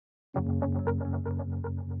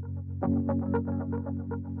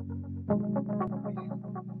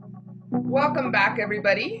Welcome back,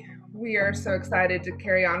 everybody. We are so excited to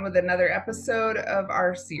carry on with another episode of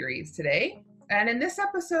our series today. And in this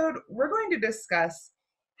episode, we're going to discuss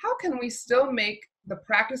how can we still make the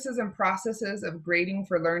practices and processes of grading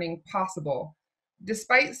for learning possible,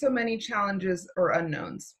 despite so many challenges or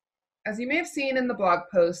unknowns. As you may have seen in the blog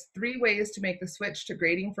post, 3 ways to make the switch to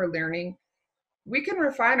grading for learning. We can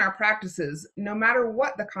refine our practices no matter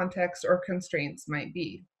what the context or constraints might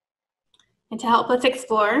be. And to help us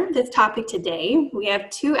explore this topic today, we have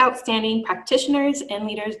 2 outstanding practitioners and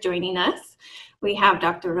leaders joining us. We have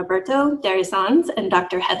Dr. Roberto D'Erizans and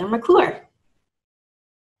Dr. Heather McClure.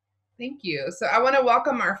 Thank you. So I want to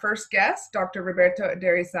welcome our first guest, Dr. Roberto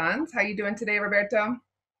D'Erizans. How are you doing today, Roberto?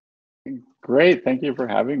 Great. Thank you for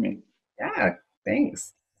having me. Yeah,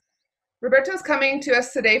 thanks. Roberto is coming to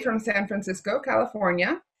us today from San Francisco,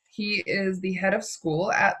 California. He is the head of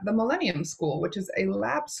school at the Millennium School, which is a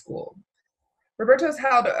lab school. Roberto has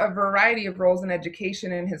held a variety of roles in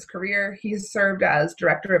education in his career. He has served as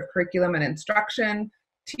Director of Curriculum and Instruction,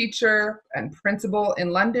 teacher, and principal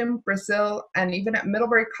in London, Brazil, and even at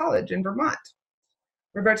Middlebury College in Vermont.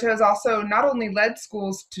 Roberto has also not only led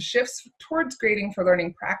schools to shifts towards grading for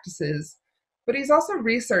learning practices, but he's also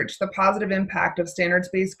researched the positive impact of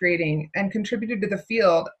standards-based grading and contributed to the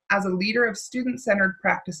field as a leader of student-centered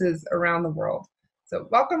practices around the world. So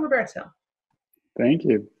welcome, Roberto. Thank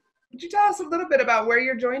you. Could you tell us a little bit about where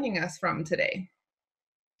you're joining us from today?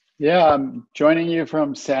 Yeah, I'm joining you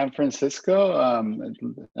from San Francisco.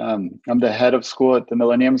 I'm the head of school at the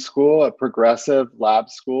Millennium School, a progressive lab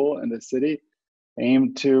school in the city,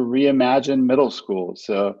 aimed to reimagine middle school.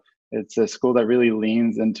 So it's a school that really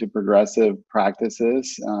leans into progressive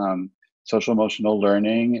practices, social emotional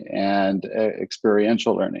learning, and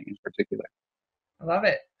experiential learning in particular. I love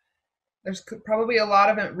it. There's probably a lot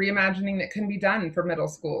of reimagining that can be done for middle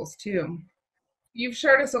schools too. You've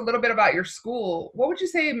shared us a little bit about your school. What would you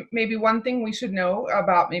say maybe one thing we should know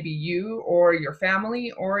about maybe you or your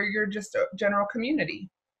family or your just general community?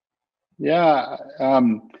 Yeah,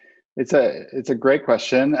 it's a great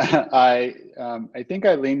question. I think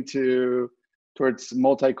I lean towards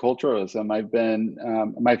multiculturalism. I've been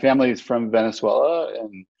my family is from Venezuela,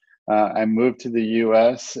 and I moved to the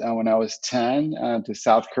U.S. When I was 10 to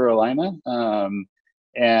South Carolina,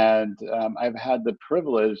 and I've had the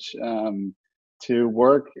privilege to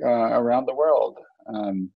work around the world.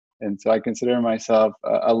 And so I consider myself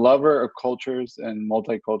a lover of cultures and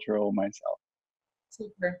multicultural myself.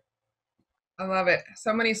 Super. I love it.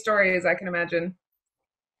 So many stories, I can imagine.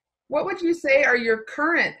 What would you say are your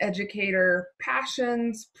current educator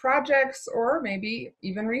passions, projects, or maybe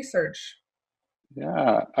even research?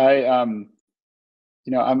 Yeah, I'm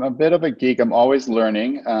a bit of a geek. I'm always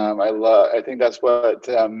learning. I think that's what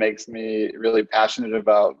makes me really passionate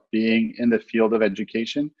about being in the field of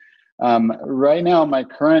education. Right now, my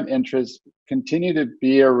current interests continue to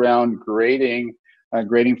be around grading,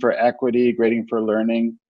 grading for equity, grading for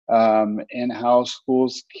learning, and how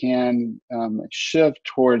schools can shift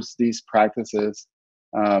towards these practices.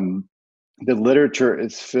 The literature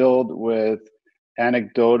is filled with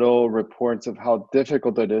anecdotal reports of how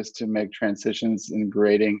difficult it is to make transitions in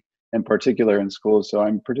grading, in particular in schools. So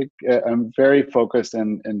I'm very focused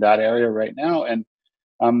in that area right now, and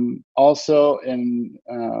I'm also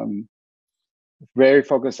very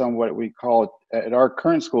focused on what we call at our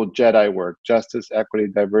current school JEDI work: justice, equity,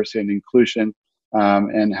 diversity, and inclusion,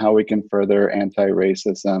 and how we can further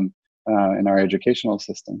anti-racism in our educational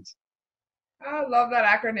systems. I love that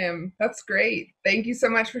acronym. That's great. Thank you so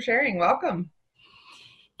much for sharing. Welcome.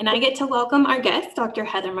 And I get to welcome our guest, Dr.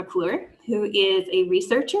 Heather McClure, who is a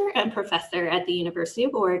researcher and professor at the University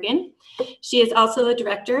of Oregon. She is also the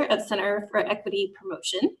director of Center for Equity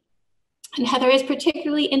Promotion. And Heather is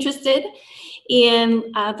particularly interested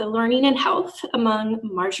in the learning and health among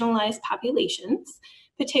marginalized populations,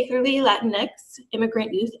 particularly Latinx,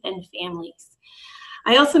 immigrant youth, and families.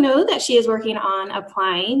 I also know that she is working on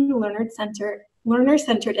applying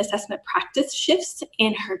learner-centered assessment practice shifts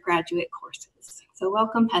in her graduate courses. So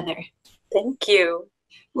welcome, Heather. Thank you.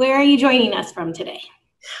 Where are you joining us from today?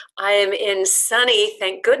 I am in sunny,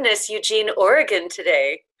 thank goodness, Eugene, Oregon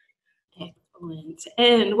today. Excellent.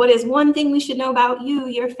 And what is one thing we should know about you,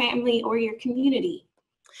 your family, or your community?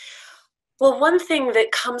 Well, one thing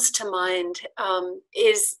that comes to mind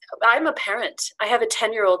is I'm a parent. I have a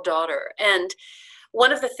 10-year-old daughter. And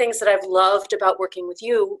one of the things that I've loved about working with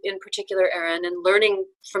you in particular, Erin, and learning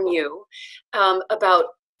from you about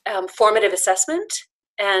formative assessment,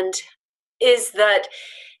 and is that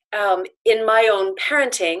in my own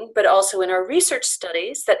parenting, but also in our research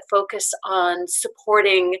studies that focus on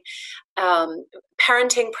supporting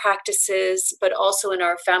parenting practices, but also in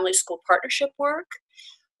our family school partnership work,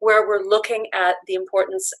 where we're looking at the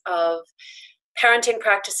importance of parenting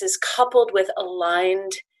practices coupled with where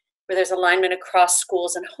there's alignment across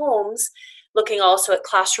schools and homes, looking also at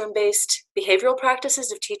classroom-based behavioral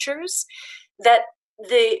practices of teachers, that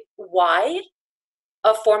the why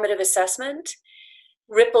of formative assessment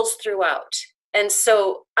ripples throughout. And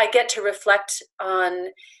so I get to reflect on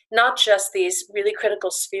not just these really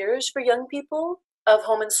critical spheres for young people of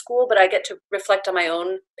home and school, but I get to reflect on my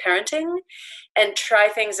own parenting and try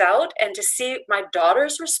things out, and to see my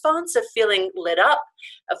daughter's response of feeling lit up,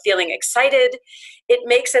 of feeling excited. It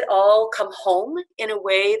makes it all come home in a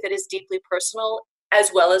way that is deeply personal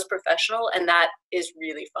as well as professional, and that is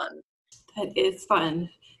really fun. That is fun.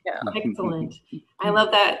 Yeah. Excellent. I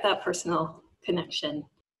love that personal connection.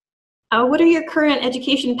 What are your current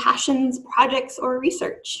education passions, projects, or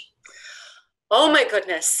research? Oh my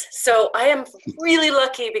goodness. So I am really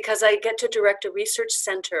lucky because I get to direct a research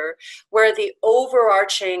center where the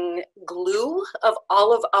overarching glue of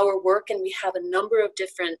all of our work, and we have a number of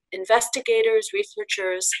different investigators,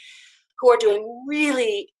 researchers who are doing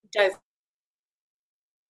really diverse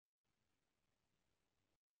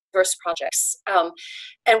projects.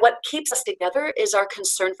 And what keeps us together is our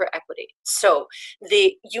concern for equity. So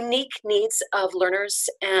the unique needs of learners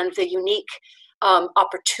and the unique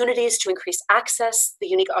opportunities to increase access, the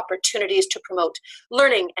unique opportunities to promote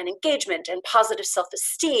learning and engagement and positive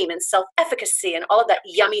self-esteem and self-efficacy and all of that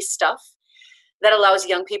yummy stuff that allows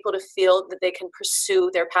young people to feel that they can pursue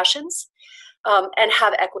their passions and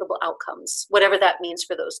have equitable outcomes, whatever that means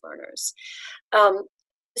for those learners.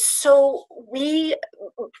 So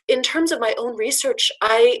in terms of my own research,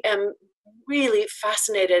 I am really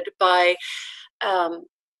fascinated by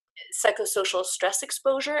psychosocial stress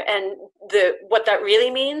exposure, and what that really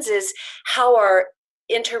means is how our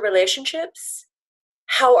interrelationships,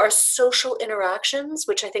 how our social interactions,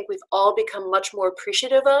 which I think we've all become much more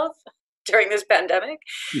appreciative of during this pandemic,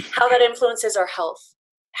 how that influences our health,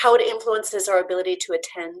 how it influences our ability to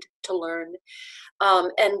attend, to learn.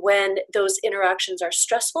 And when those interactions are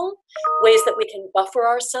stressful, ways that we can buffer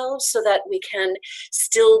ourselves so that we can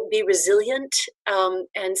still be resilient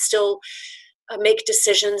and still make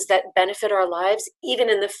decisions that benefit our lives, even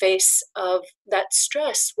in the face of that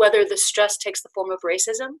stress, whether the stress takes the form of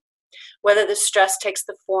racism, whether the stress takes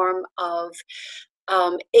the form of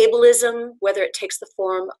ableism, whether it takes the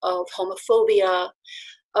form of homophobia,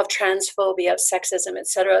 of transphobia, of sexism,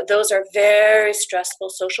 etc. Those are very stressful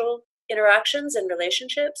social interactions and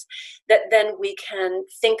relationships that then we can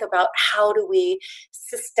think about how do we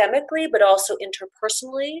systemically, but also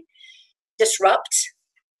interpersonally, disrupt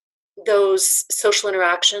those social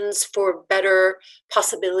interactions for better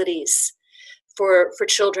possibilities for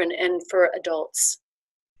children and for adults.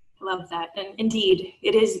 Love that. And indeed,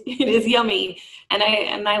 it is yummy. And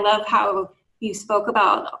I love how you spoke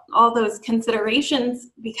about all those considerations,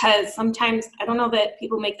 because sometimes I don't know that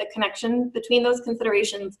people make the connection between those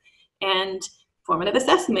considerations and formative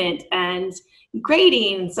assessment and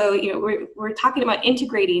grading. So, we're talking about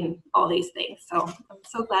integrating all these things. So I'm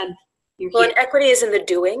so glad you're here. And equity is in the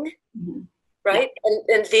doing, right?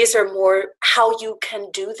 Yeah. And these are more how you can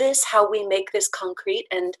do this, how we make this concrete.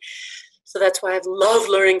 And so that's why I've loved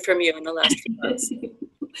learning from you in the last few months.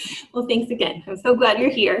 Well, thanks again. I'm so glad you're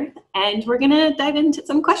here. And we're going to dive into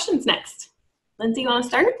some questions next. Lindsay, you want to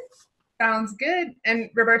start? Sounds good. And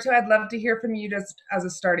Roberto, I'd love to hear from you just as a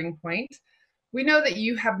starting point. We know that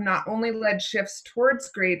you have not only led shifts towards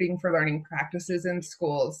grading for learning practices in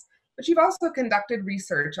schools, but you've also conducted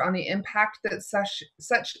research on the impact that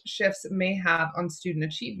such shifts may have on student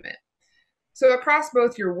achievement. So across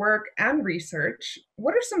both your work and research,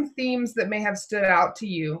 what are some themes that may have stood out to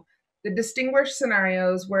you that distinguish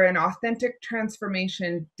scenarios where an authentic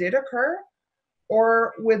transformation did occur,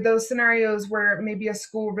 or with those scenarios where maybe a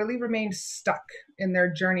school really remained stuck in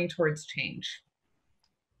their journey towards change?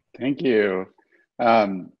 Thank you.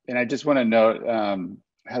 And I just want to note,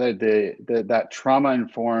 Heather, that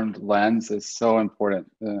trauma-informed lens is so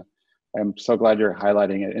important. I'm so glad you're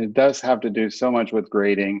highlighting it. And it does have to do so much with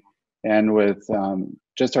grading and with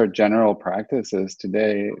just our general practices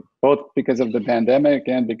today, both because of the pandemic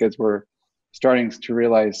and because we're starting to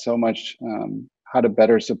realize so much how to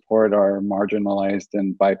better support our marginalized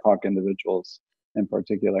and BIPOC individuals in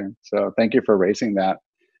particular. So thank you for raising that.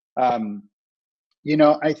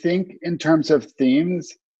 I think in terms of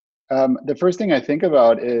themes, The first thing I think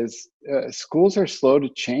about is schools are slow to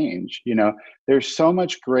change. You know, there's so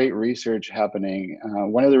much great research happening.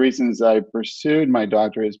 One of the reasons I pursued my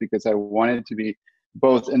doctorate is because I wanted to be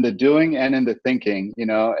both in the doing and in the thinking, you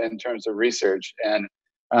know, in terms of research. And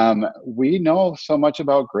we know so much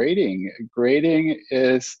about grading. Grading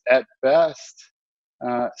is at best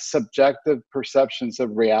subjective perceptions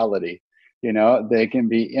of reality. You know, they can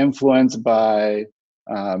be influenced by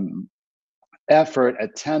effort,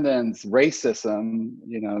 attendance, racism,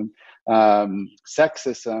 you know,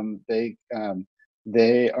 sexism.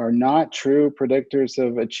 They are not true predictors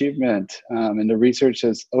of achievement, and the research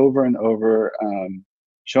has over and over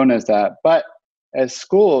shown us that. But as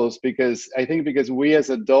schools, because we as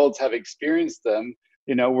adults have experienced them,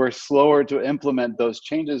 you know, we're slower to implement those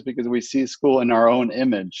changes because we see school in our own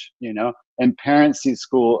image, you know, and parents see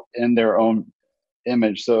school in their own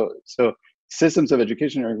image. So systems of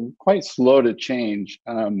education are quite slow to change.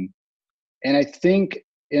 And I think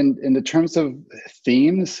in the terms of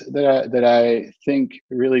themes that I think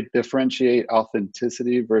really differentiate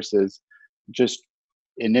authenticity versus just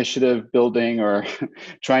initiative building or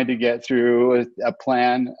trying to get through a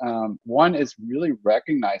plan, one is really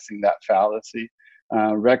recognizing that fallacy,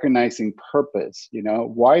 recognizing purpose. You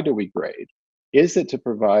know, why do we grade? Is it to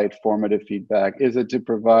provide formative feedback? Is it to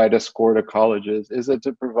provide a score to colleges? Is it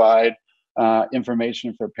to provide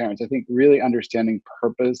information for parents? I think really understanding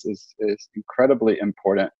purpose is incredibly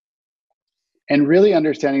important. And really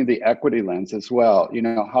understanding the equity lens as well. You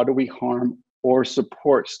know, how do we harm or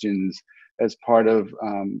support students as part of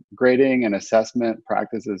grading and assessment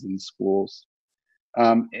practices in schools?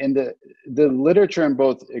 And the literature in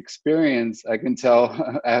both experience, I can tell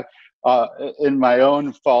in my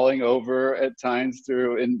own falling over at times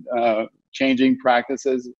through changing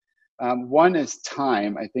practices. One is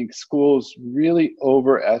time. I think schools really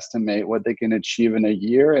overestimate what they can achieve in a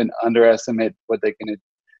year and underestimate what they can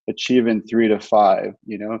achieve in 3 to 5,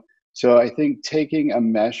 you know? So I think taking a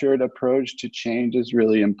measured approach to change is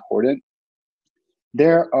really important.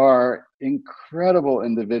 There are incredible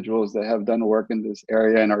individuals that have done work in this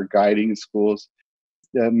area and are guiding schools.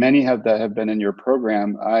 Many that have been in your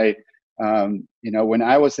program. You know, when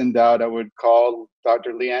I was in doubt, I would call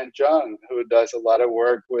Dr. Leanne Jung, who does a lot of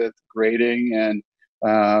work with grading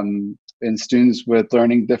and students with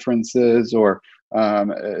learning differences, or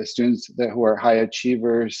students who are high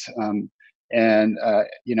achievers.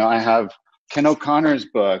 You know, I have Ken O'Connor's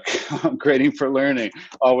book, Grading for Learning,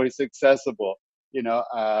 always accessible. You know,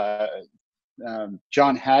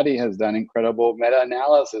 John Hattie has done incredible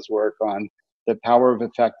meta-analysis work on the power of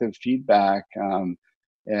effective feedback,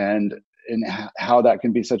 and how that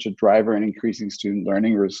can be such a driver in increasing student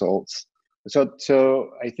learning results.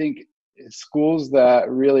 So I think schools that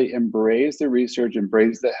really embrace the research,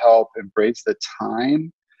 embrace the help, embrace the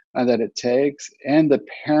time that it takes, and the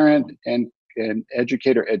parent and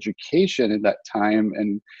educator education in that time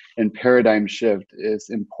and paradigm shift is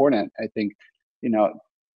important. I think, you know,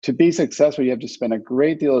 to be successful, you have to spend a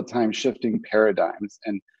great deal of time shifting paradigms,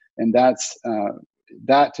 and that's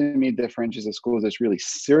that to me differentiates a school that's really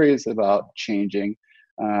serious about changing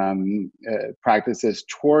practices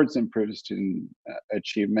towards improved student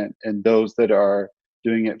achievement, and those that are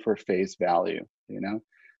doing it for face value. You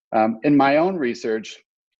know, in my own research,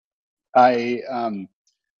 I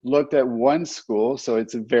looked at one school, so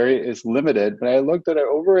it's limited, but I looked at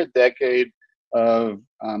over a decade of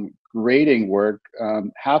grading work,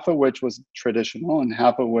 half of which was traditional and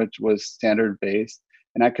half of which was standard based.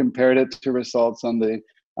 And I compared it to results on the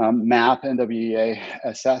MAP NWEA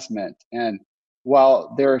assessment. And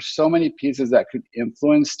while there are so many pieces that could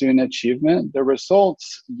influence student achievement, the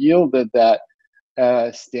results yielded that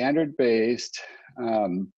standard-based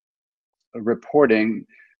reporting,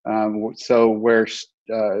 so where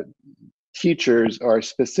teachers are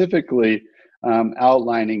specifically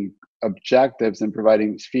outlining objectives and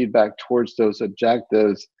providing feedback towards those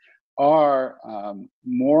objectives, are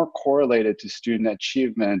more correlated to student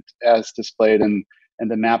achievement as displayed in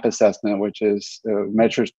the MAP assessment, which is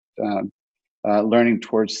measures learning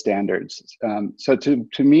towards standards. So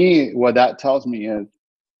to me, what that tells me is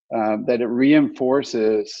that it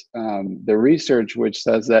reinforces the research, which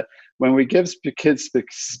says that when we give kids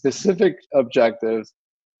specific objectives,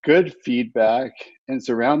 good feedback, and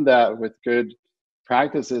surround that with good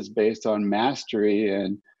practices based on mastery,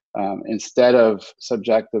 and instead of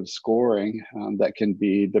subjective scoring that can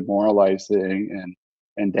be demoralizing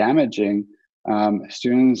and damaging,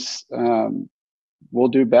 students will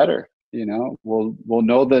do better. You know, we'll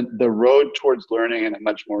know the road towards learning in a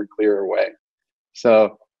much more clearer way.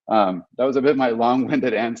 So that was a bit my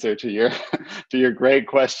long-winded answer to your to your great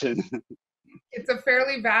question. It's a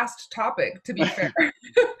fairly vast topic, to be fair.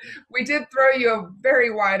 We did throw you a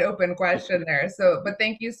very wide open question there. So, but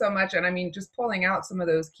thank you so much. And I mean, just pulling out some of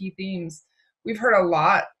those key themes, we've heard a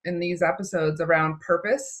lot in these episodes around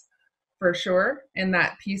purpose, for sure, and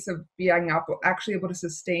that piece of being actually able to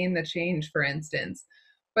sustain the change, for instance.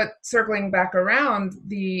 But circling back around,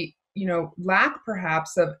 the lack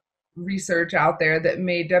perhaps of research out there that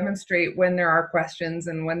may demonstrate when there are questions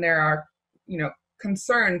and when there are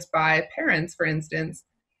concerns by parents, for instance,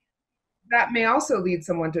 that may also lead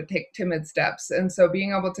someone to take timid steps. And so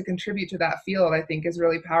being able to contribute to that field, I think, is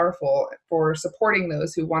really powerful for supporting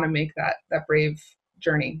those who want to make that brave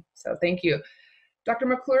journey. So thank you. Dr.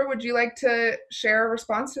 McClure, would you like to share a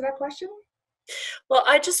response to that question? Well,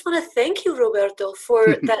 I just want to thank you, Roberto, for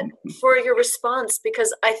that, for your response,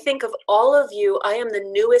 because I think of all of you, I am the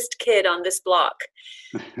newest kid on this block.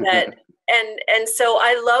 That and so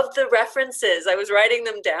I love the references. I was writing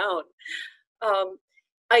them down.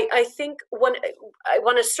 I think I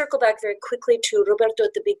want to circle back very quickly to Roberto.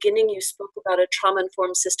 At the beginning, you spoke about a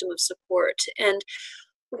trauma-informed system of support. And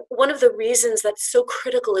one of the reasons that's so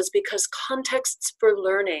critical is because contexts for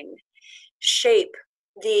learning shape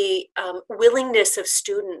the willingness of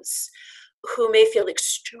students who may feel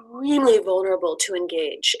extremely vulnerable to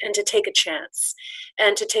engage and to take a chance,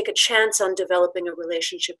 and to take a chance on developing a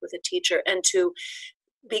relationship with a teacher, and to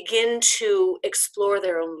begin to explore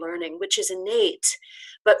their own learning, which is innate.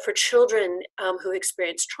 But for children who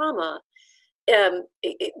experience trauma,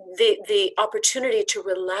 the opportunity to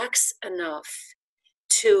relax enough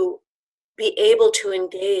to be able to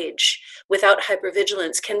engage without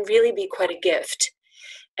hypervigilance can really be quite a gift.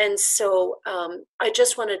 And so I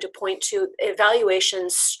just wanted to point to evaluation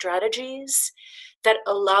strategies that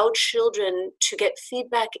allow children to get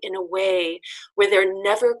feedback in a way where they're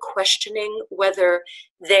never questioning whether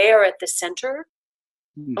they are at the center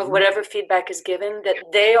of whatever feedback is given, that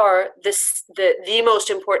they are the most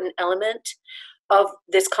important element of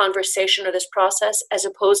this conversation or this process, as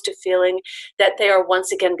opposed to feeling that they are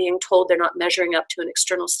once again being told they're not measuring up to an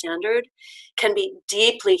external standard, can be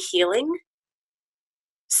deeply healing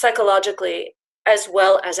psychologically as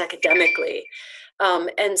well as academically.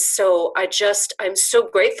 And so I'm so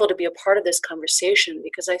grateful to be a part of this conversation,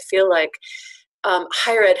 because I feel like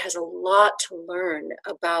higher ed has a lot to learn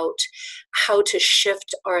about how to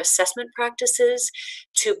shift our assessment practices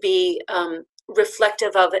to be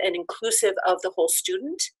reflective of and inclusive of the whole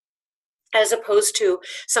student, as opposed to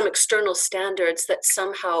some external standards that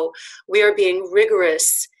somehow we are being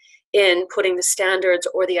rigorous in putting the standards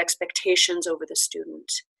or the expectations over the student.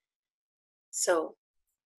 So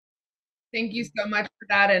thank you so much for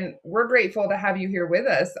that. And we're grateful to have you here with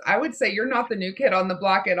us. I would say you're not the new kid on the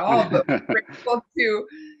block at all, but we're grateful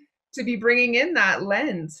to be bringing in that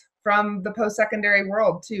lens from the post-secondary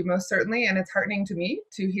world too, most certainly. And it's heartening to me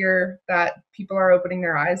to hear that people are opening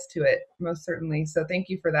their eyes to it, most certainly. So thank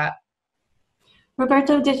you for that.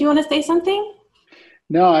 Roberto, did you want to say something?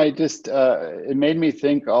 No, I just, it made me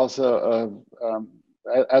think also of,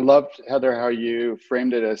 I loved, Heather, how you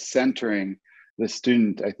framed it as centering the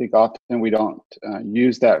student. I think often we don't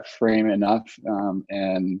use that frame enough,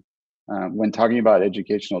 and when talking about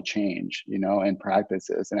educational change, and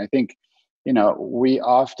practices. And I think, we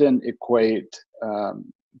often equate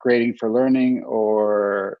grading for learning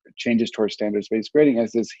or changes towards standards-based grading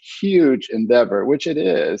as this huge endeavor, which it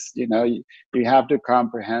is. You have to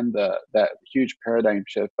comprehend that huge paradigm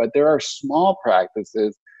shift, but there are small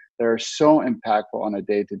practices that are so impactful on a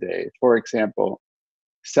day-to-day. For example,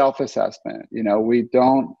 self-assessment. We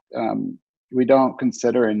don't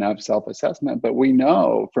consider enough self-assessment, but we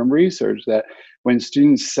know from research that when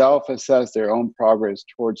students self-assess their own progress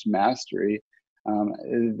towards mastery,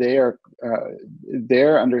 their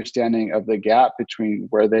understanding of the gap between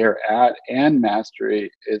where they are at and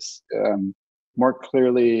mastery is more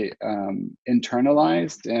clearly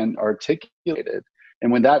internalized and articulated.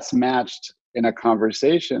 And when that's matched in a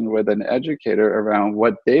conversation with an educator around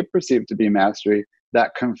what they perceive to be mastery,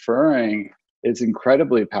 that conferring is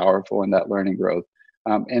incredibly powerful in that learning growth.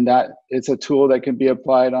 And that it's a tool that can be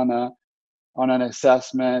applied on an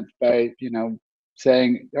assessment by,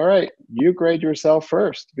 saying, all right, you grade yourself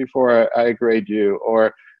first before I grade you,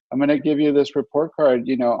 or I'm going to give you this report card,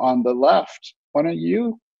 on the left. Why don't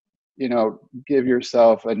you, give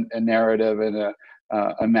yourself a narrative and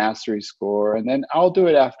a mastery score, and then I'll do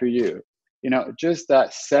it after you. Just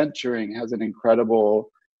that centering has an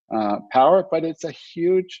incredible power, but it's a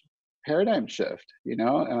huge paradigm shift.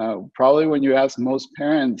 Probably when you ask most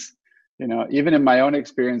parents, even in my own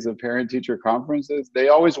experience of parent-teacher conferences, they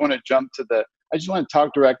always want to jump to I just want to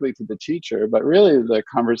talk directly to the teacher, but really the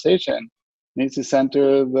conversation needs to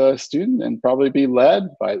center the student and probably be led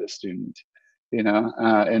by the student,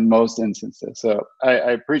 in most instances. So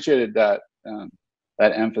I appreciated that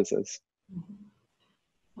emphasis.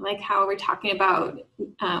 I like how we're talking about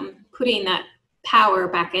putting that power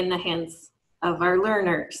back in the hands of our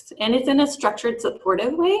learners. And it's in a structured,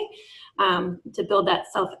 supportive way to build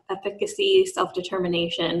that self-efficacy,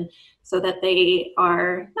 self-determination, so that they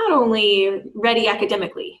are not only ready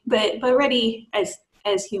academically, but ready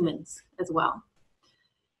as humans as well.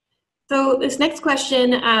 So this next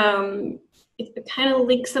question, it kind of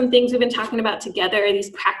links some things we've been talking about together,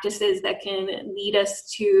 these practices that can lead us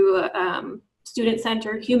to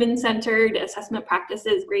student-centered, human-centered assessment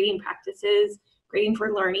practices, grading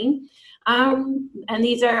for learning. And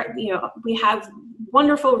these are, we have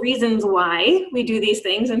wonderful reasons why we do these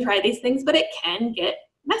things and try these things, but it can get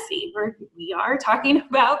messy. We are talking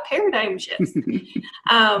about paradigm shifts.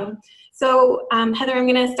 So Heather, I'm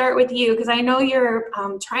going to start with you because I know you're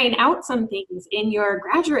trying out some things in your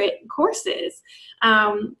graduate courses.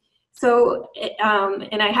 And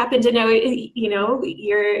I happen to know,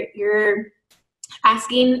 you're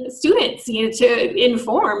asking students, to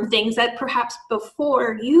inform things that perhaps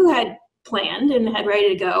before you had planned and had ready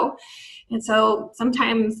to go. And so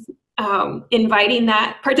sometimes inviting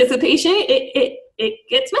that participation, it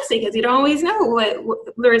gets messy because you don't always know what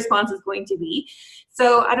the response is going to be.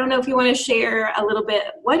 So I don't know if you want to share a little bit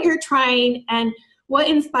what you're trying and what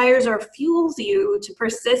inspires or fuels you to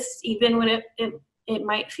persist even when it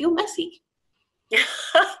might feel messy.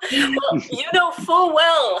 Well, you know full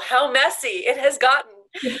well how messy it has gotten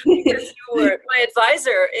because you were my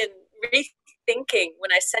advisor in rethinking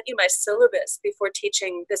when I sent you my syllabus before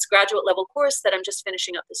teaching this graduate level course that I'm just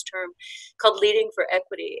finishing up this term called Leading for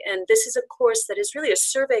Equity. And this is a course that is really a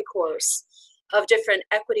survey course of different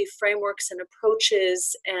equity frameworks and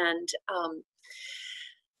approaches. And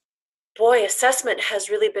assessment has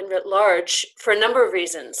really been writ large for a number of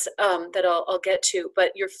reasons that I'll get to.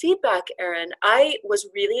 But your feedback, Erin, I was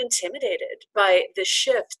really intimidated by the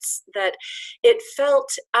shifts that it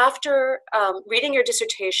felt after reading your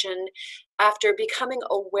dissertation, after becoming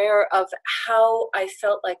aware of how I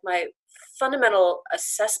felt like my fundamental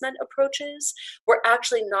assessment approaches were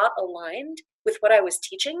actually not aligned with what I was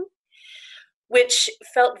teaching, which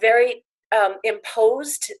felt very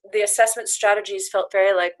imposed. The assessment strategies felt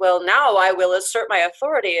very like, well, now I will assert my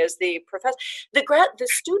authority as the professor. The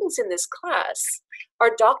students in this class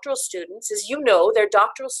are doctoral students. As you know, they're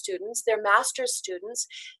doctoral students, they're master's students.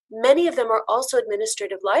 Many of them are also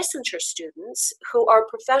administrative licensure students who are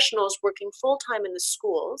professionals working full-time in the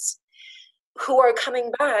schools, who are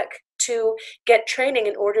coming back to get training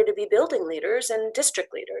in order to be building leaders and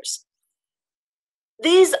district leaders.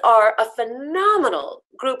 These are a phenomenal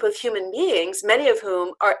group of human beings, many of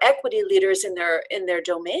whom are equity leaders in their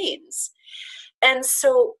domains. And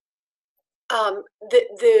so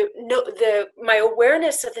my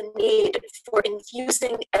awareness of the need for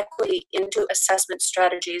infusing equity into assessment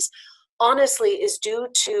strategies honestly is due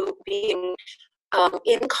to being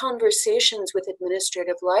in conversations with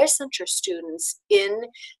administrative licensure students in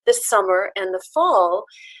the summer and the fall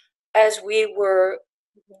as we were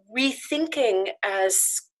rethinking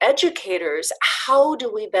as educators, how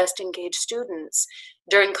do we best engage students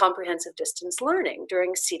during comprehensive distance learning,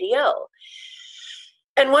 during CDL?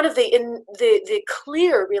 And one of the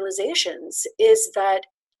clear realizations is that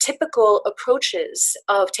typical approaches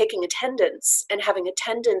of taking attendance and having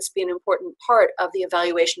attendance be an important part of the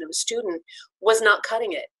evaluation of a student was not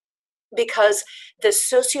cutting it, because the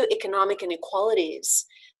socioeconomic inequalities,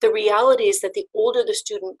 the reality is that the older the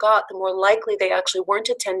student got, the more likely they actually weren't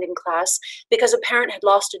attending class because a parent had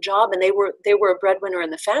lost a job and they were a breadwinner in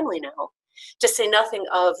the family now. To say nothing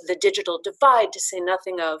of the digital divide, to say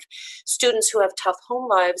nothing of students who have tough home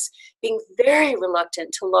lives being very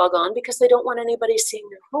reluctant to log on because they don't want anybody seeing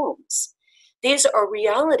their homes. These are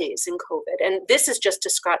realities in COVID, and this is just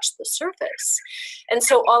to scratch the surface. And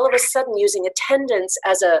so all of a sudden, using attendance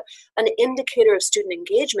as an indicator of student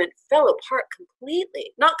engagement fell apart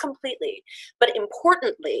completely. Not completely, but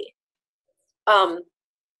importantly.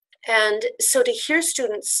 And so to hear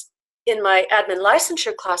students in my admin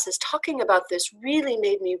licensure classes talking about this really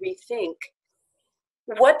made me rethink,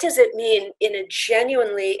 what does it mean in a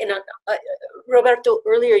genuinely, Roberto,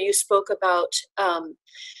 earlier you spoke about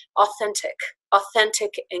authentic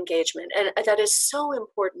engagement. And that is so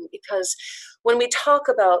important, because when we talk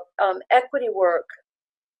about equity work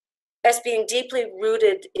as being deeply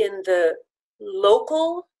rooted in the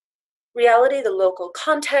local reality, the local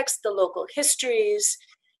context, the local histories,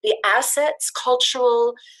 the assets,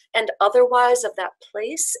 cultural and otherwise, of that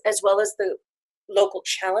place, as well as the local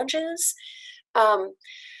challenges,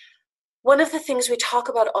 one of the things we talk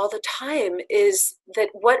about all the time is that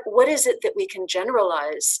what is it that we can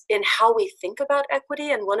generalize in how we think about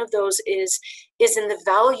equity? And one of those is in the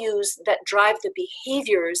values that drive the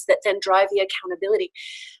behaviors that then drive the accountability,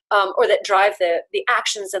 or that drive the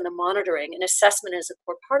actions and the monitoring, and assessment is a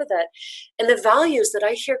core part of that. And the values that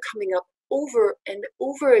I hear coming up over and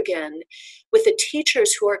over again with the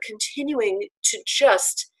teachers who are continuing to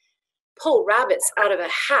just pull rabbits out of a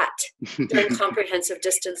hat during comprehensive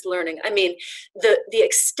distance learning. I mean, the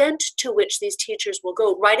extent to which these teachers will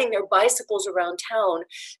go riding their bicycles around town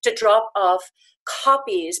to drop off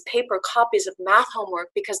paper copies of math homework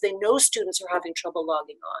because they know students are having trouble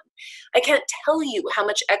logging on. I can't tell you how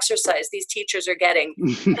much exercise these teachers are getting.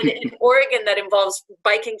 And in Oregon, that involves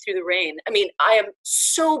biking through the rain. I mean, I am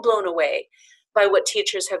so blown away by what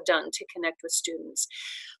teachers have done to connect with students.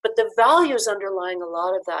 But the values underlying a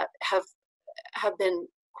lot of that have been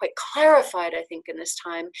quite clarified, I think, in this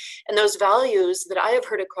time. And those values that I have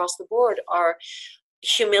heard across the board are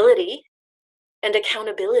humility and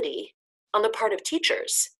accountability on the part of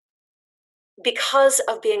teachers, because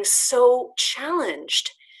of being so challenged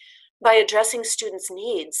by addressing students'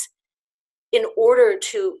 needs in order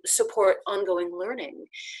to support ongoing learning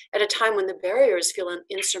at a time when the barriers feel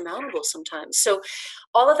insurmountable sometimes. So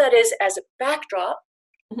all of that is as a backdrop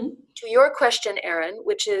to your question, Erin,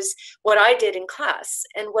 which is what I did in class.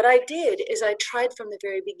 And what I did is I tried from the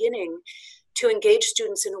very beginning to engage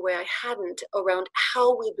students in a way I hadn't around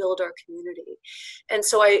how we build our community. And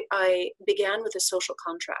so I began with a social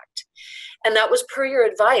contract. And that was per your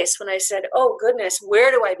advice when I said, oh goodness,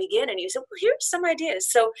 where do I begin? And you said, well, here's some ideas.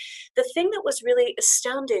 So the thing that was really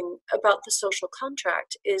astounding about the social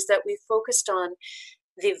contract is that we focused on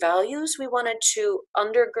the values we wanted to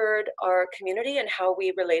undergird our community and how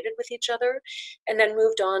we related with each other, and then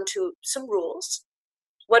moved on to some rules.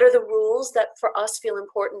 What are the rules that for us feel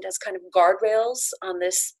important as kind of guardrails on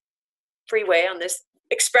this freeway, on this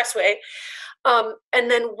expressway?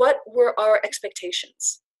 And then what were our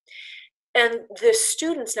expectations? And the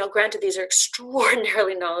students, now granted, these are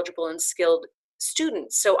extraordinarily knowledgeable and skilled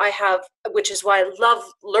students. So I have, which is why I love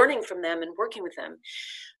learning from them and working with them.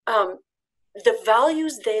 The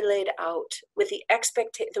values they laid out with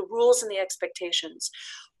the rules and the expectations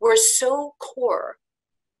were so core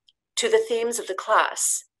to the themes of the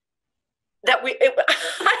class that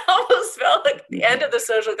I almost felt like the end of the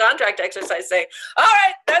social contract exercise saying, all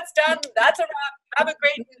right, that's done. That's a wrap. Have a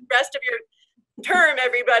great rest of your term,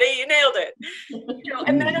 everybody. You nailed it.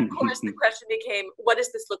 And then of course the question became, what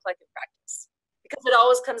does this look like in practice? Because it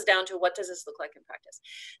always comes down to, what does this look like in practice?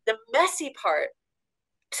 The messy part,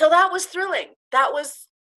 so that was thrilling. That was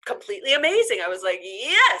completely amazing. I was like,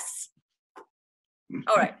 yes.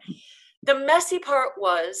 All right. The messy part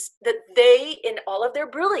was that they, in all of their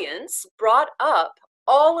brilliance, brought up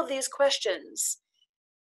all of these questions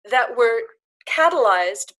that were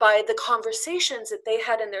catalyzed by the conversations that they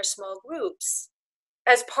had in their small groups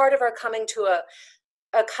as part of our coming to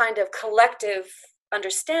a kind of collective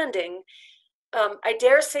understanding. I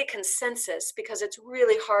dare say consensus, because it's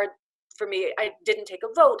really hard for me. I didn't take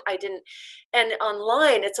a vote. And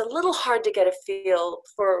online, it's a little hard to get a feel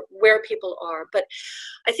for where people are. But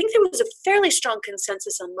I think there was a fairly strong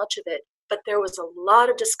consensus on much of it, but there was a lot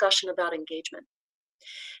of discussion about engagement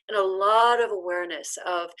and a lot of awareness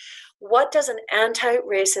of what does an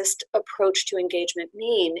anti-racist approach to engagement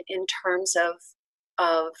mean in terms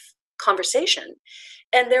of conversation.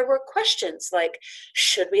 And there were questions like,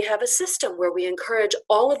 should we have a system where we encourage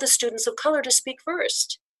all of the students of color to speak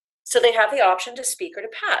first, so they have the option to speak or to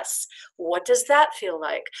pass? What does that feel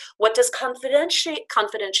like? What does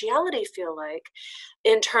confidentiality feel like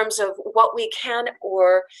in terms of what we can,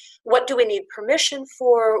 or what do we need permission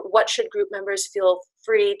for? What should group members feel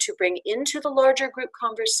free to bring into the larger group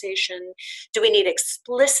conversation? Do we need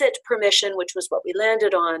explicit permission, which was what we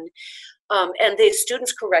landed on? And the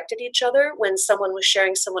students corrected each other when someone was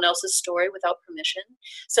sharing someone else's story without permission.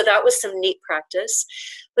 So that was some neat practice.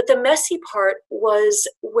 But the messy part was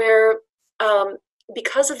where,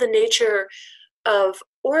 because of the nature of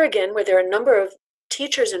Oregon, where there are a number of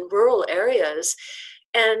teachers in rural areas,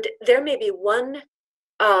 and there may be one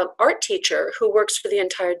art teacher who works for the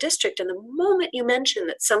entire district, and the moment you mention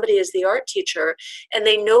that somebody is the art teacher and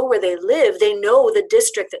they know where they live, they know the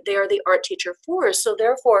district that they are the art teacher for. So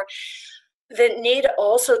therefore, the need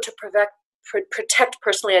also to protect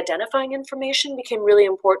personally identifying information became really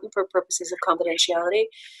important for purposes of confidentiality.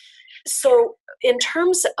 So in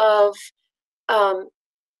terms of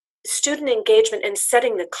student engagement and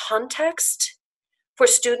setting the context for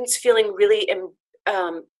students feeling really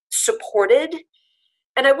supported,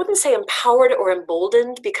 and I wouldn't say empowered or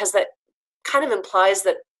emboldened, because that kind of implies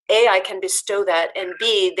that A, I can bestow that, and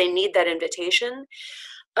B, they need that invitation.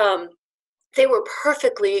 They were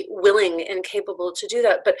perfectly willing and capable to do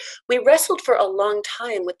that. But we wrestled for a long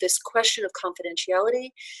time with this question of confidentiality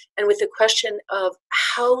and with the question of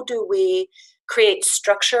how do we create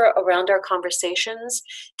structure around our conversations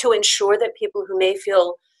to ensure that people who may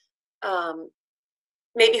feel, who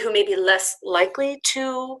may be less likely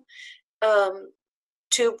to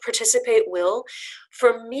participate will.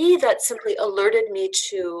 For me, that simply alerted me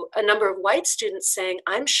to a number of white students saying,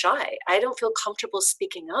 I'm shy. I don't feel comfortable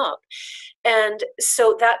speaking up. And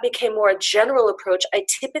so that became more a general approach. I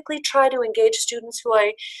typically try to engage students who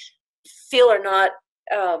I feel are not,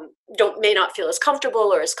 may not feel as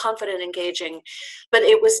comfortable or as confident engaging, but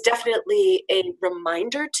it was definitely a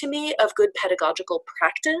reminder to me of good pedagogical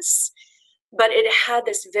practice. But it had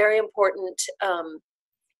this very important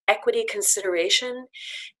equity consideration.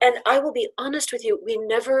 And I will be honest with you, we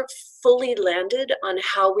never fully landed on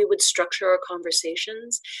how we would structure our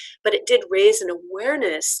conversations, but it did raise an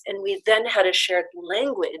awareness, and we then had a shared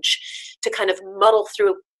language to kind of muddle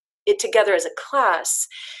through it together as a class.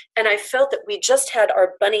 And I felt that we just had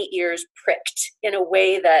our bunny ears pricked in a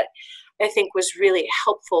way that I think was really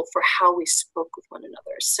helpful for how we spoke with one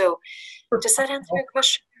another. So does that answer your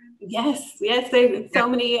question? Yes, there's so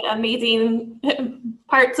many amazing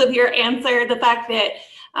parts of your answer. The fact that,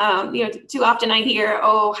 too often I hear,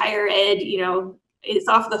 oh, higher ed, it's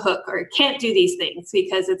off the hook or can't do these things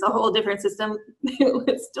because it's a whole different system.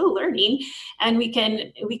 It's still learning, and we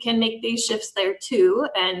can make these shifts there too.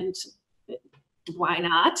 And why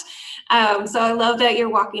not? So I love that you're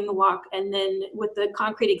walking the walk, and then with the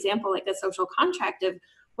concrete example, like a social contract of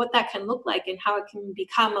what that can look like and how it can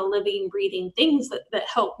become a living, breathing things that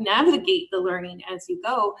help navigate the learning as you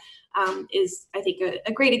go, is, I think,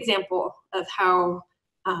 a great example of how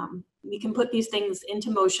we can put these things into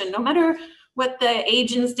motion, no matter what the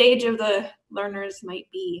age and stage of the learners might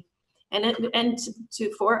be, and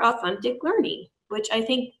for authentic learning, which I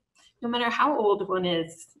think no matter how old one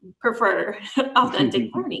is, prefer authentic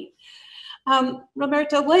learning.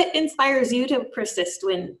 Roberto, what inspires you to persist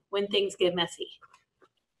when things get messy?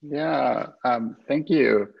 Yeah, thank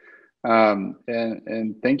you.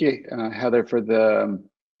 And thank you, Heather, for the,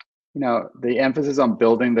 the emphasis on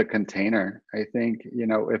building the container. I think,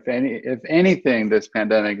 if anything, this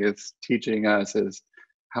pandemic is teaching us is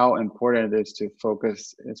how important it is to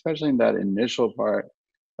focus, especially in that initial part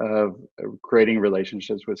of creating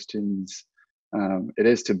relationships with students. It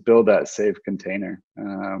is to build that safe container,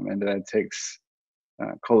 and that it takes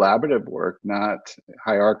collaborative work, not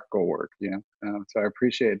hierarchical work. So I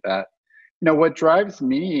appreciate that. What drives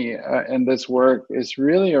me in this work is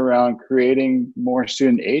really around creating more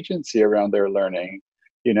student agency around their learning.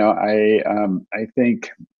 I think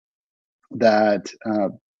that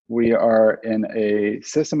we are in a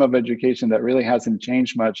system of education that really hasn't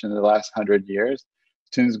changed much in the last 100 years.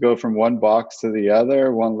 Students go from one box to the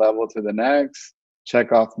other, one level to the next,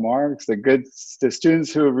 check off marks. The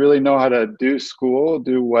students who really know how to do school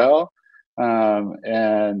do well.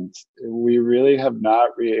 And we really have not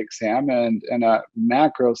re-examined in a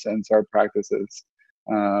macro sense our practices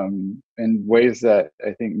in ways that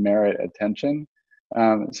I think merit attention.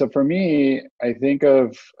 So for me, I think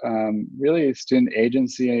of really student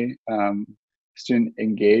agency, student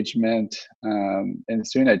engagement, and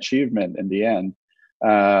student achievement in the end,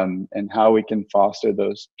 and how we can foster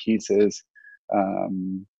those pieces.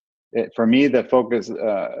 For me, the focus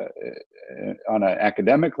on an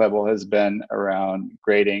academic level has been around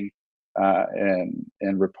grading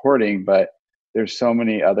and reporting, but there's so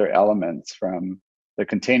many other elements, from the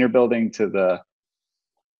container building to the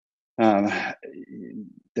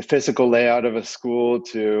physical layout of a school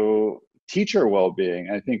to teacher well-being.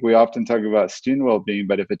 I think we often talk about student well-being,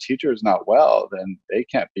 but if a teacher is not well, then they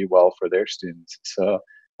can't be well for their students. So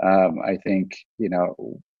I think,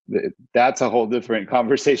 that's a whole different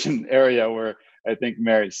conversation area where I think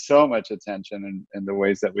merits so much attention, and the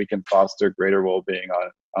ways that we can foster greater well-being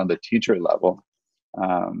on the teacher level.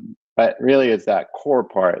 But really, it's that core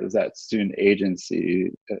part, is that student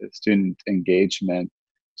agency, student engagement,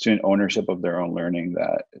 student ownership of their own learning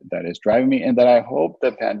that is driving me, and that I hope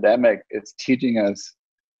the pandemic is teaching us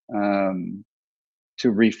to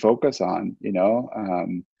refocus on.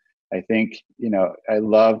 I think, I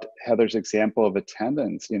loved Heather's example of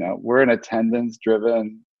attendance. We're an attendance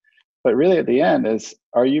driven, but really at the end is,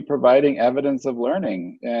 are you providing evidence of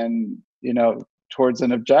learning and, towards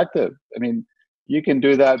an objective? I mean, you can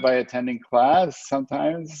do that by attending class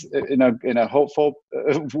sometimes in a hopeful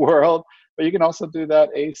world, but you can also do that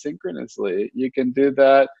asynchronously. You can do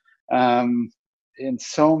that in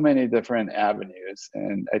so many different avenues.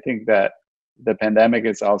 And I think that the pandemic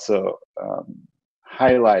is also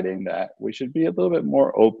highlighting that we should be a little bit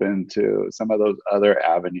more open to some of those other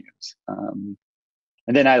avenues. And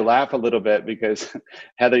then I laugh a little bit because,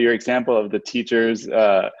 Heather, your example of the teachers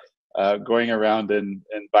going around in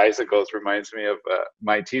bicycles reminds me of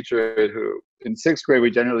my teacher who, in 6th grade,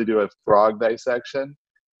 we generally do a frog dissection,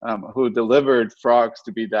 who delivered frogs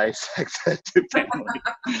to be dissected to family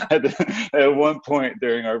at one point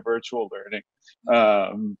during our virtual learning.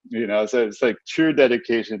 So it's like true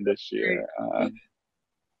dedication this year.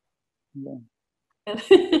 Yeah.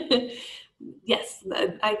 Yes,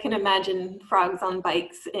 I can imagine frogs on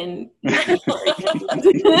bikes in That's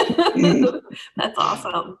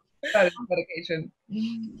awesome. That is dedication.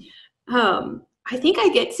 I think I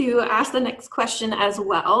get to ask the next question as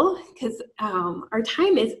well, because our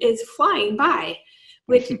time is flying by,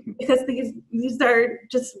 because these are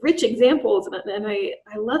just rich examples, and I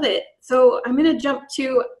love it. So I'm going to jump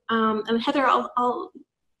to, and Heather, I'll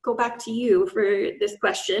go back to you for this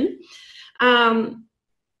question.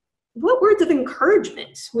 What words of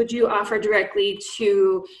encouragement would you offer directly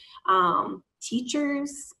to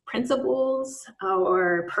teachers, principals,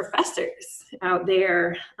 or professors out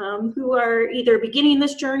there who are either beginning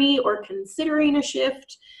this journey or considering a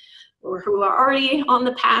shift, or who are already on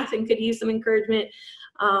the path and could use some encouragement?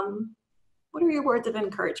 What are your words of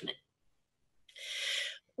encouragement?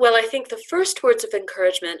 Well, I think the first words of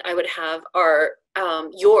encouragement I would have are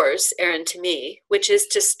yours, Erin, to me, which is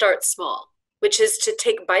to start small, which is to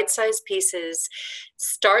take bite-sized pieces,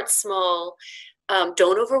 start small,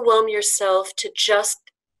 don't overwhelm yourself, to just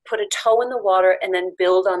put a toe in the water and then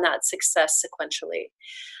build on that success sequentially.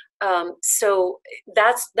 So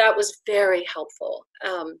that was very helpful.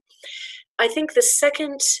 I think the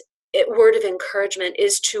second word of encouragement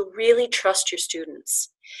is to really trust your students.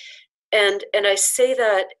 And I say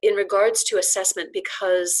that in regards to assessment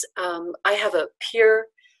because I have a peer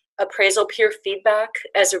appraisal, peer feedback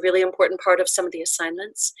as a really important part of some of the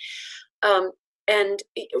assignments. And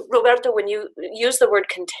Roberto, when you use the word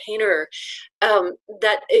container,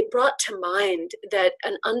 that it brought to mind that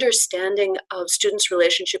an understanding of students'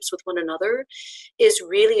 relationships with one another is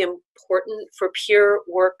really important for peer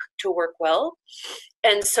work to work well.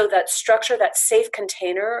 And so that structure, that safe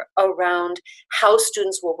container around how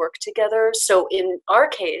students will work together. So in our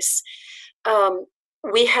case,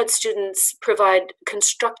 we had students provide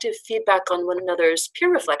constructive feedback on one another's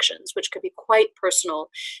peer reflections, which could be quite personal,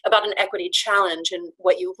 about an equity challenge and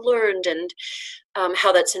what you've learned, and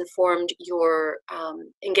how that's informed your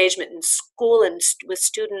engagement in school and with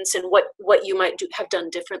students, and what you might have done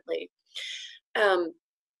differently.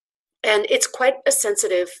 And it's quite a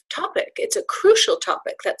sensitive topic. It's a crucial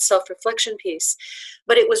topic, that self-reflection piece.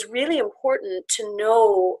 But it was really important to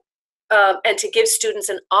know and to give students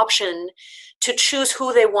an option to choose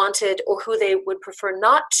who they wanted or who they would prefer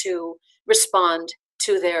not to respond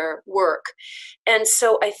to their work. And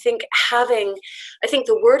so I think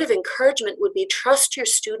the word of encouragement would be trust your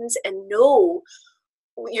students and know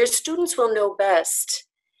your students will know best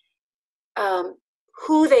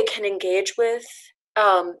who they can engage with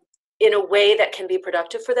in a way that can be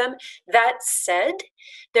productive for them. That said,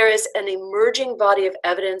 there is an emerging body of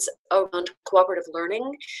evidence around cooperative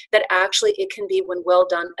learning that actually it can be, when well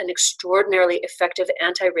done, an extraordinarily effective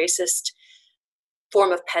anti-racist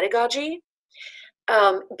form of pedagogy,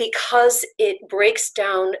 because it breaks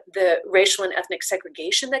down the racial and ethnic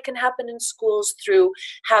segregation that can happen in schools through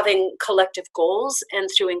having collective goals and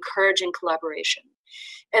through encouraging collaboration.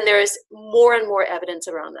 And there is more and more evidence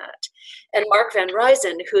around that. And Mark Van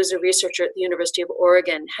Ryzen, who's a researcher at the University of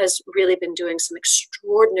Oregon, has really been doing some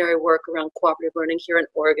extraordinary work around cooperative learning here in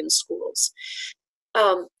Oregon schools.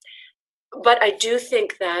 But I do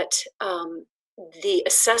think that the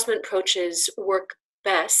assessment approaches work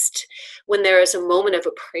best when there is a moment of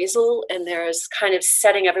appraisal and there is kind of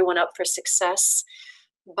setting everyone up for success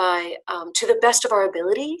by to the best of our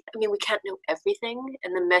ability. I mean, we can't know everything,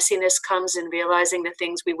 and the messiness comes in realizing the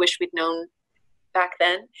things we wish we'd known back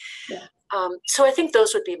then. Yeah. So I think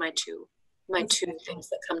those would be my two things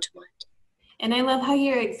that come to mind. And I love how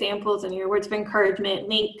your examples and your words of encouragement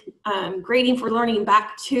link grading for learning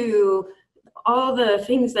back to all the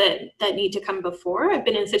things that need to come before. I've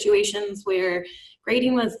been in situations where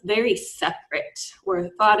grading was very separate, or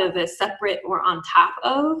thought of as separate or on top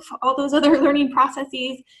of all those other learning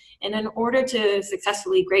processes. And in order to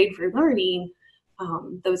successfully grade for learning,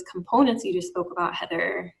 those components you just spoke about,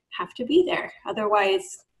 Heather, have to be there.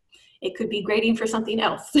 Otherwise, it could be grading for something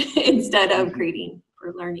else instead of grading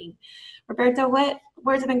for learning. Roberto, what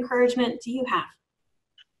words of encouragement do you have?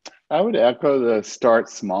 I would echo the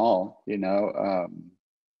start small,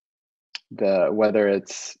 whether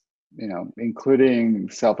it's including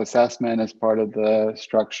self-assessment as part of the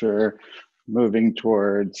structure, moving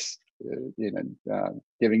towards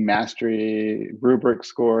giving mastery rubric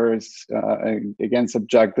scores against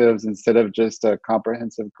objectives instead of just a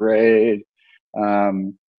comprehensive grade,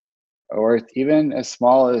 or even as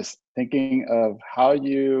small as thinking of how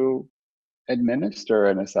you administer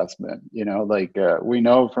an assessment. We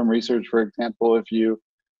know from research, for example, if you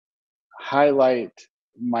highlight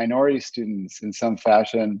minority students in some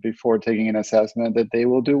fashion before taking an assessment, that they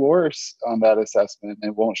will do worse on that assessment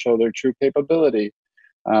and won't show their true capability.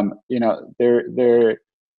 I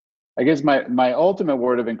guess my ultimate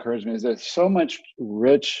word of encouragement is there's so much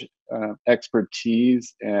rich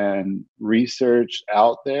expertise and research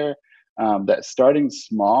out there, that starting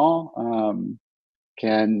small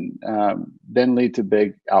can then lead to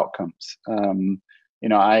big outcomes.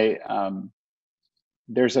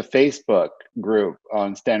 There's a Facebook group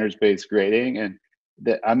on standards-based grading, and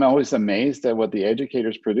I'm always amazed at what the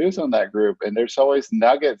educators produce on that group. And there's always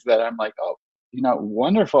nuggets that I'm like, oh,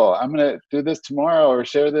 wonderful. I'm going to do this tomorrow or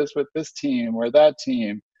share this with this team or that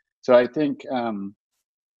team. So I think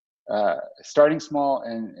starting small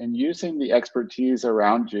and using the expertise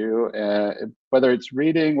around you, whether it's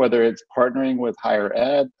reading, whether it's partnering with higher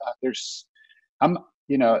ed,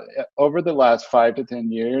 over the last 5 to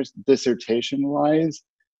 10 years, dissertation-wise,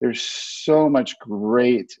 there's so much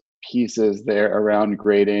great pieces there around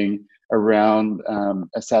grading, around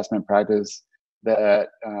assessment practice that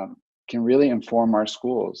can really inform our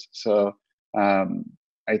schools. So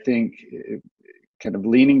I think kind of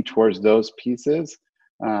leaning towards those pieces,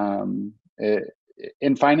 in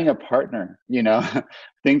finding a partner,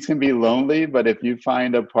 things can be lonely, but if you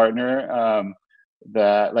find a partner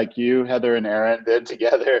that, like you, Heather and Aaron did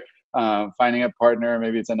together, finding a partner,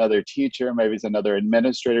 maybe it's another teacher, maybe it's another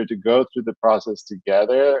administrator, to go through the process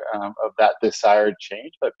together of that desired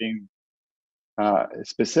change, but being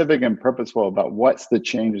specific and purposeful about what's the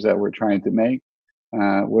change that we're trying to make,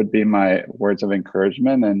 would be my words of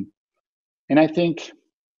encouragement. And I think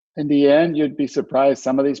in the end, you'd be surprised,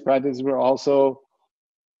 some of these practices will also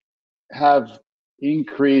have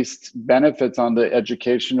increased benefits on the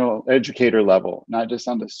educator level, not just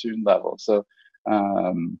on the student level. So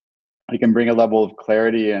I can bring a level of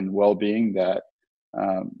clarity and well-being that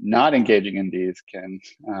not engaging in these can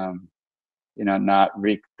not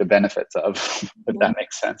reap the benefits of, if that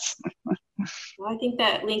makes sense. Well, I think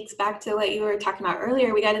that links back to what you were talking about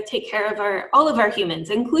earlier. We got to take care of all of our humans,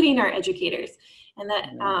 including our educators, and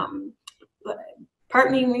that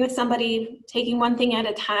partnering with somebody, taking one thing at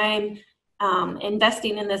a time,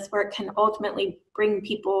 investing in this work can ultimately bring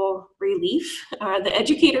people relief, the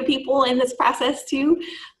educator people in this process too.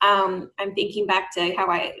 I'm thinking back to how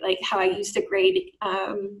I used to grade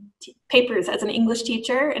papers as an English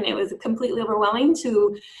teacher, and it was completely overwhelming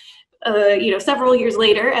to, several years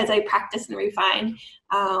later, as I practice and refine,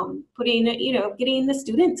 getting the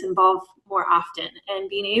students involved more often and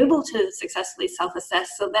being able to successfully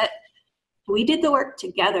self-assess so that we did the work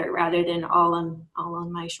together rather than all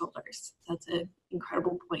on my shoulders. That's an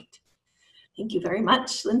incredible point. Thank you very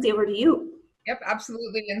much. Lindsay, over to you. Yep,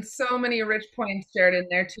 absolutely. And so many rich points shared in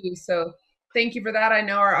there too. So thank you for that. I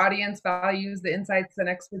know our audience values the insights and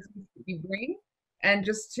expertise that you bring, and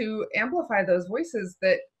just to amplify those voices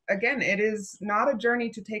that, again, it is not a journey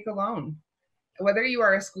to take alone. Whether you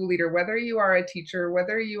are a school leader, whether you are a teacher,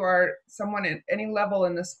 whether you are someone at any level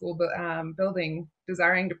in the school building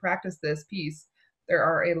desiring to practice this piece, there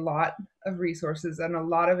are a lot of resources and a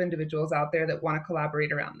lot of individuals out there that want to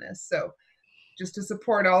collaborate around this. So just to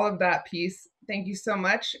support all of that piece, thank you so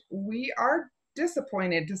much. We are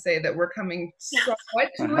disappointed to say that we're coming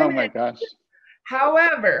somewhat to an end. Oh my gosh.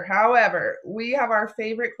 However, we have our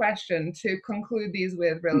favorite question to conclude these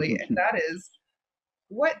with, really, and that is,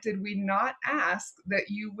 what did we not ask that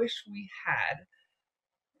you wish we had?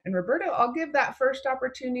 And Roberto, I'll give that first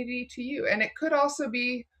opportunity to you. And it could also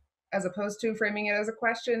be, as opposed to framing it as a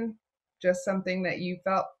question, just something that you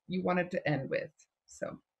felt you wanted to end with.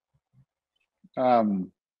 So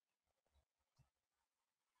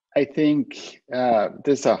I think it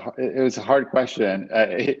was a hard question.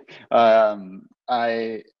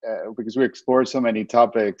 Because we explored so many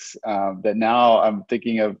topics, that now I'm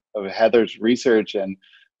thinking of Heather's research and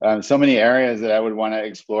so many areas that I would want to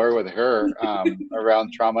explore with her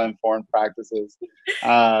around trauma-informed practices.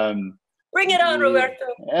 Bring it on, Roberto.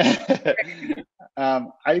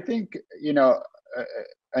 I think,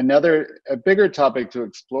 a bigger topic to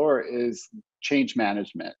explore is change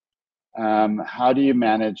management. How do you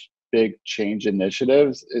manage big change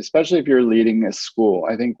initiatives, especially if you're leading a school?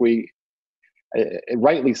 I think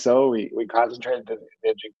rightly so, we concentrated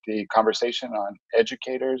the conversation on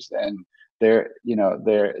educators and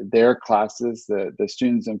their classes, the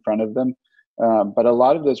students in front of them. But a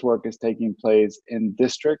lot of this work is taking place in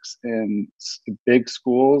districts, in big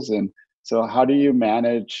schools. And so how do you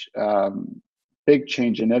manage big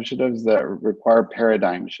change initiatives that require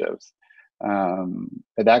paradigm shifts?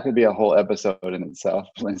 But that could be a whole episode in itself,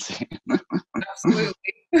 Lindsay.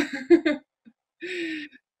 Absolutely.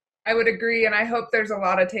 I would agree, and I hope there's a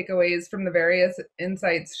lot of takeaways from the various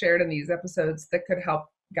insights shared in these episodes that could help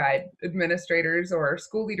guide administrators or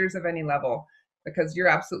school leaders of any level, because you're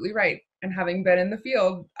absolutely right. And having been in the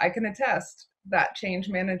field, I can attest that change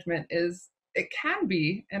management it can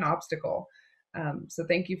be an obstacle. So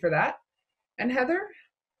thank you for that. And Heather,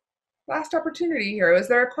 last opportunity here. Was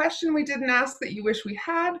there a question we didn't ask that you wish we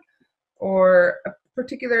had, or a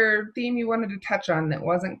particular theme you wanted to touch on that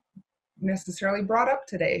wasn't necessarily brought up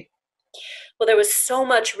today? Well, there was so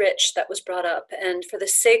much rich that was brought up, and for the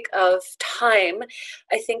sake of time,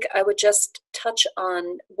 I think I would just touch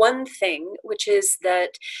on one thing, which is that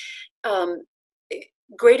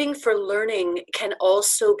grading for learning can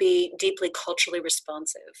also be deeply culturally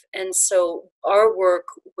responsive. And so our work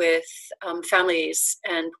with families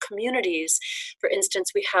and communities, for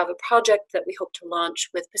instance, we have a project that we hope to launch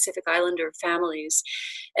with Pacific Islander families,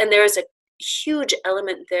 and there's a huge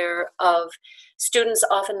element there of students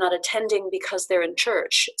often not attending because they're in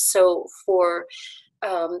church. So for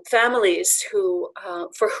families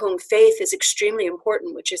for whom faith is extremely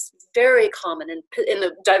important, which is very common in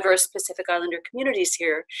the diverse Pacific Islander communities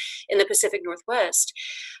here in the Pacific Northwest,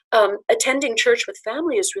 attending church with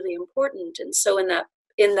family is really important. And so in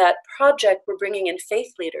that project, we're bringing in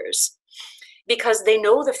faith leaders, because they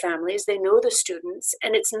know the families, they know the students,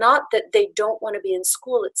 and it's not that they don't want to be in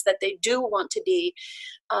school, it's that they do want to be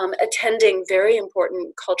attending very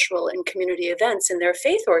important cultural and community events in their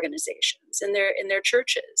faith organizations, in their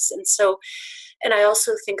churches. And I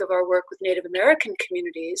also think of our work with Native American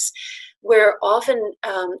communities, where often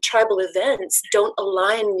tribal events don't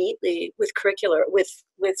align neatly with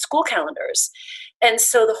with school calendars. And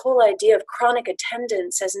so the whole idea of chronic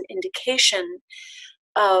attendance as an indication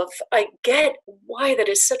I get why that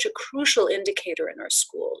is such a crucial indicator in our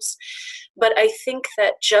schools. But I think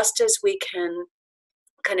that just as we can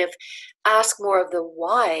kind of ask more of the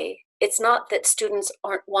why, it's not that students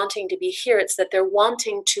aren't wanting to be here, it's that they're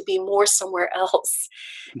wanting to be more somewhere else.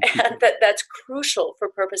 And that's crucial for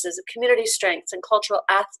purposes of community strengths and cultural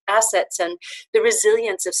assets and the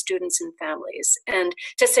resilience of students and families. And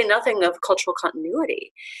to say nothing of cultural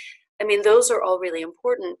continuity. I mean, those are all really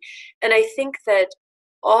important. And I think that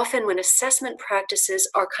often when assessment practices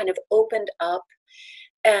are kind of opened up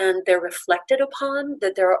and they're reflected upon,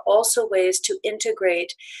 that there are also ways to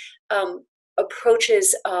integrate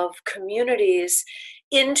approaches of communities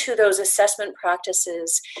into those assessment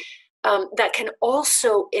practices that can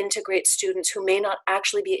also integrate students who may not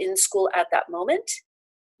actually be in school at that moment.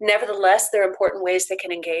 Nevertheless, there are important ways they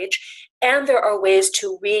can engage, and there are ways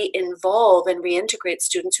to re-involve and reintegrate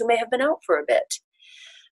students who may have been out for a bit,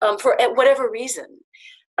 for whatever reason.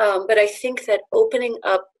 But I think that opening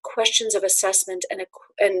up questions of assessment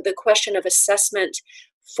and the question of assessment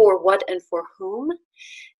for what and for whom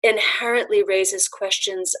inherently raises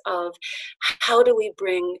questions of how do we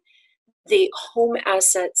bring the home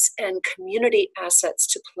assets and community assets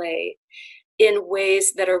to play in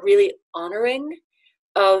ways that are really honoring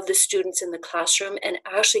of the students in the classroom and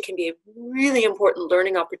actually can be really important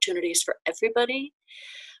learning opportunities for everybody.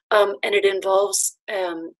 And it involves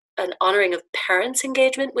an honoring of parents'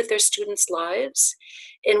 engagement with their students' lives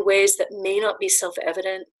in ways that may not be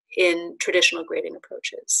self-evident in traditional grading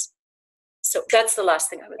approaches. So that's the last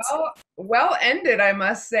thing I would say. Well ended, I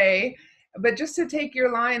must say. But just to take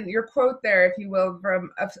your quote there, if you will,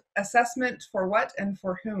 from assessment for what and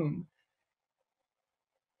for whom.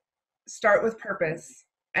 Start with purpose,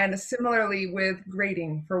 and similarly with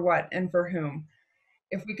grading for what and for whom.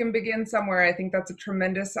 If we can begin somewhere, I think that's a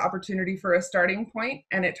tremendous opportunity for a starting point,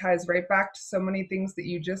 and it ties right back to so many things that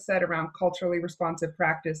you just said around culturally responsive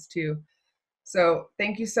practice too. So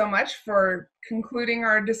thank you so much for concluding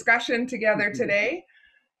our discussion together today.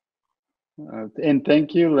 And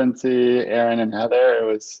thank you, Lindsay, Aaron, and Heather. It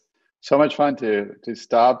was so much fun to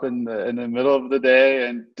stop in the middle of the day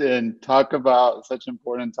and talk about such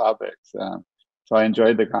important topics. So I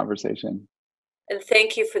enjoyed the conversation. And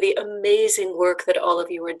thank you for the amazing work that all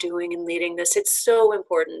of you are doing in leading this. It's so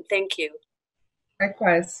important. Thank you.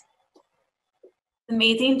 Likewise.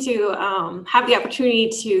 amazing to have the opportunity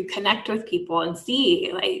to connect with people and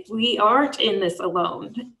see, like, we aren't in this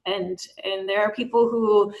alone, and there are people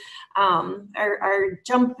who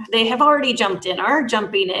they have already jumped in, are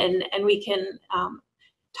jumping in, and we can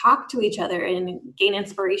talk to each other and gain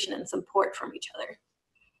inspiration and support from each other.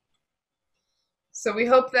 So we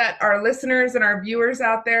hope that our listeners and our viewers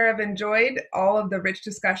out there have enjoyed all of the rich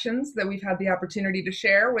discussions that we've had the opportunity to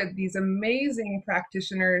share with these amazing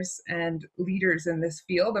practitioners and leaders in this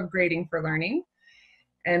field of grading for learning.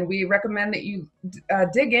 And we recommend that you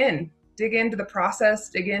dig into the process,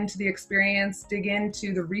 dig into the experience, dig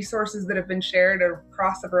into the resources that have been shared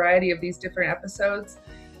across a variety of these different episodes.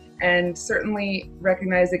 And certainly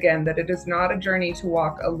recognize again that it is not a journey to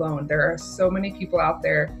walk alone. There are so many people out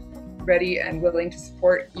there ready and willing to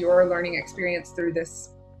support your learning experience through this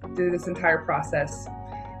entire process.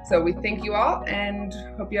 So we thank you all and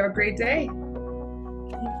hope you have a great day.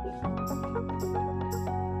 Thank you.